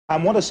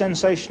And what a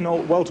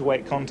sensational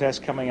welterweight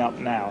contest coming up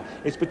now.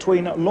 It's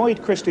between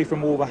Lloyd Christie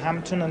from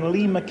Wolverhampton and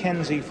Lee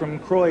McKenzie from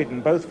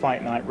Croydon, both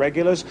Fight Night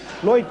regulars.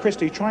 Lloyd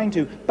Christie trying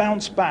to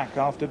bounce back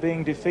after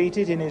being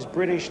defeated in his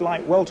British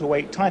light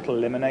welterweight title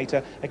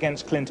eliminator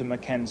against Clinton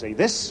McKenzie.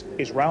 This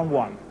is round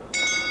one.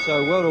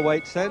 So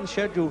welterweights then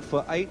scheduled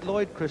for 8.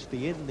 Lloyd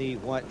Christie in the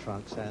white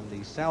trunks, and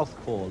the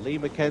southpaw Lee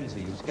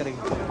McKenzie, who's getting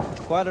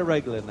quite a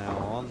regular now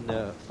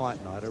on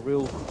Fight Night, a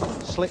real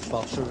slick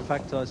boxer. In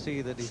fact, I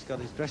see that he's got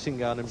his dressing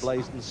gown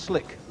emblazoned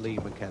slick, Lee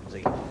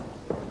McKenzie.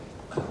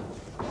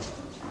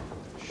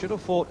 Should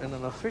have fought in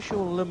an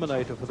official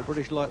eliminator for the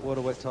British light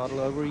welterweight title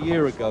over a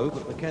year ago,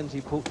 but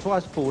McKenzie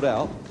twice pulled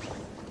out,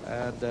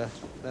 and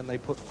then they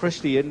put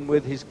Christie in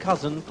with his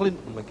cousin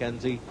Clinton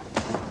McKenzie,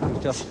 who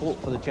just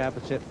fought for the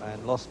championship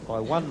and lost by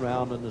 1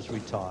 round and has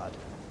retired.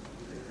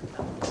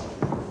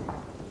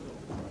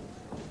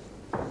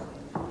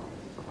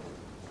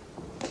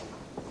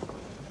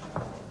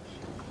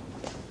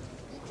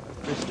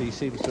 Christie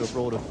seems to have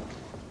brought a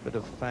bit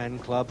of fan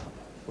club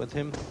with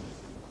him.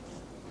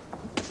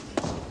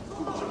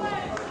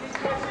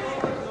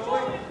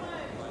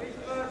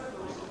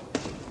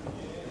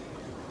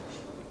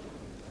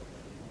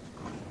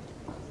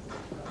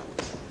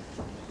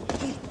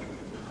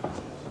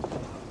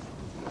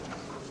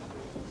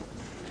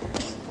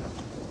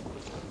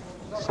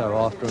 So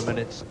after a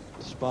minute's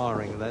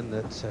sparring then,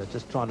 that's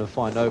just trying to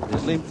find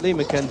openings. Lee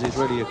McKenzie's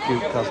really a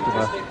cute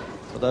customer.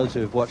 For those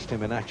who have watched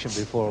him in action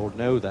before will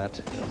know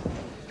that.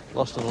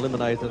 Lost an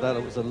eliminator, that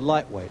it was a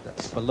lightweight,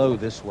 that's below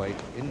this weight,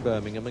 in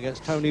Birmingham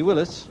against Tony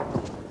Willis.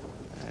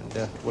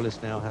 And Willis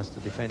now has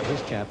to defend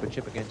his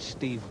championship against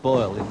Steve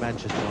Boyle in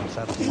Manchester on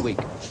Saturday week.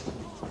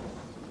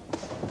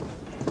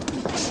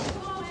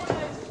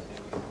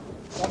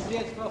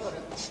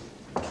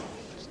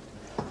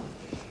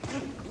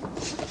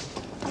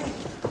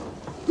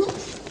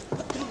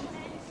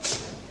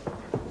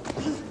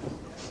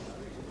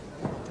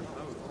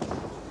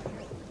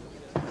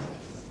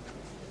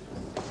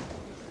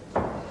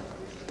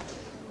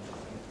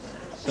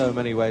 So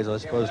many ways, I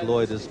suppose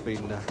Lloyd has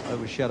been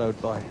overshadowed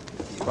by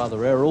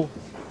brother Errol,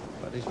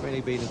 but he's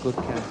really been a good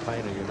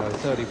campaigner, you know,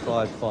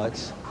 35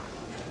 fights.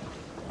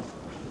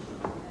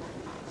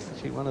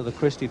 Actually, one of the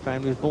Christie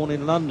family was born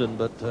in London,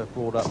 but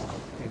brought up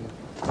in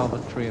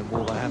Coventry and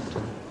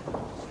Wolverhampton.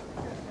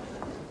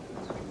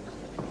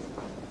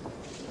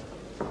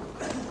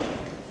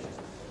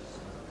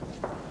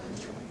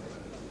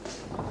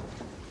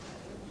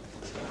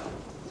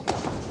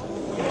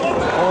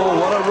 Oh,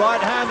 what a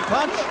right-hand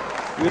punch!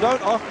 You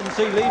don't often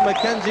see Lee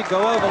McKenzie go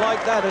over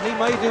like that, and he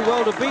may do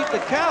well to beat the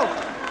count.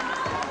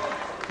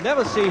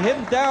 Never see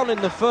him down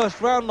in the first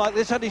round like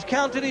this. Had he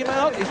counted him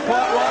out, he's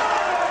quite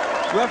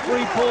right.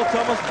 Referee Paul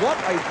Thomas, what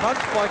a punch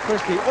by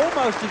Christie.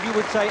 Almost, as you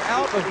would say,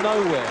 out of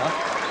nowhere.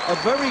 A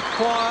very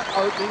quiet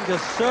opening,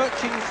 just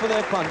searching for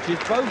their punches,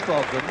 both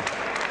of them.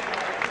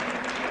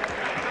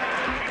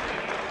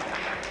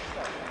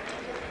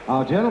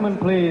 Our gentlemen,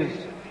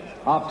 please.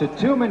 After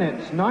 2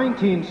 minutes,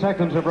 19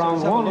 seconds of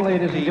round one,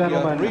 ladies and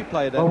gentlemen,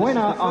 the winner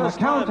on a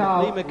count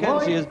out. Lee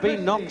McKenzie has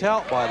been knocked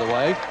out, by the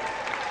way.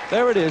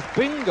 There it is,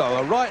 bingo,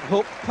 a right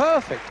hook,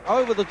 perfect,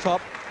 over the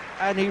top,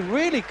 and he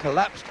really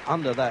collapsed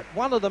under that.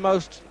 One of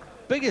the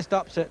biggest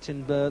upsets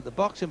in the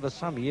boxing for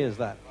some years,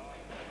 that.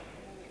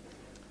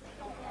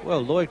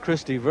 Well, Lloyd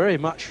Christie very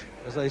much,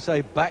 as they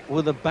say, back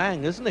with a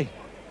bang, isn't he?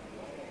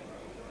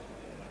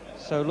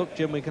 So look,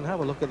 Jim, we can have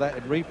a look at that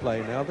in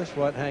replay now. This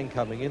right hand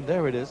coming in,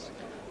 there it is.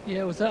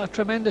 Yeah, it was a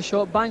tremendous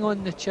shot, bang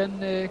on the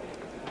chin.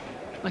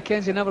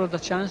 McKenzie never had a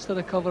chance to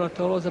recover at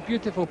all. It was a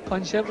beautiful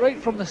punch. Right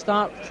from the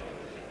start,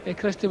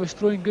 Christie was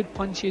throwing good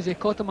punches. He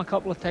caught him a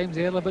couple of times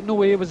earlier, but no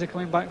way was he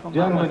coming back from that.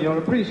 Gentlemen, your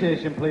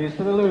appreciation, please,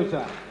 for the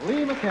loser,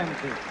 Lee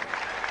McKenzie.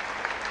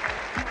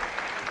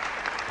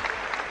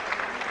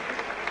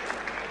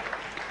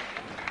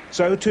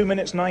 So 2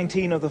 minutes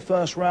 19 of the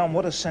first round.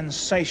 What a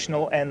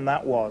sensational end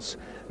that was.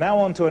 Now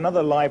on to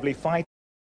another lively fight.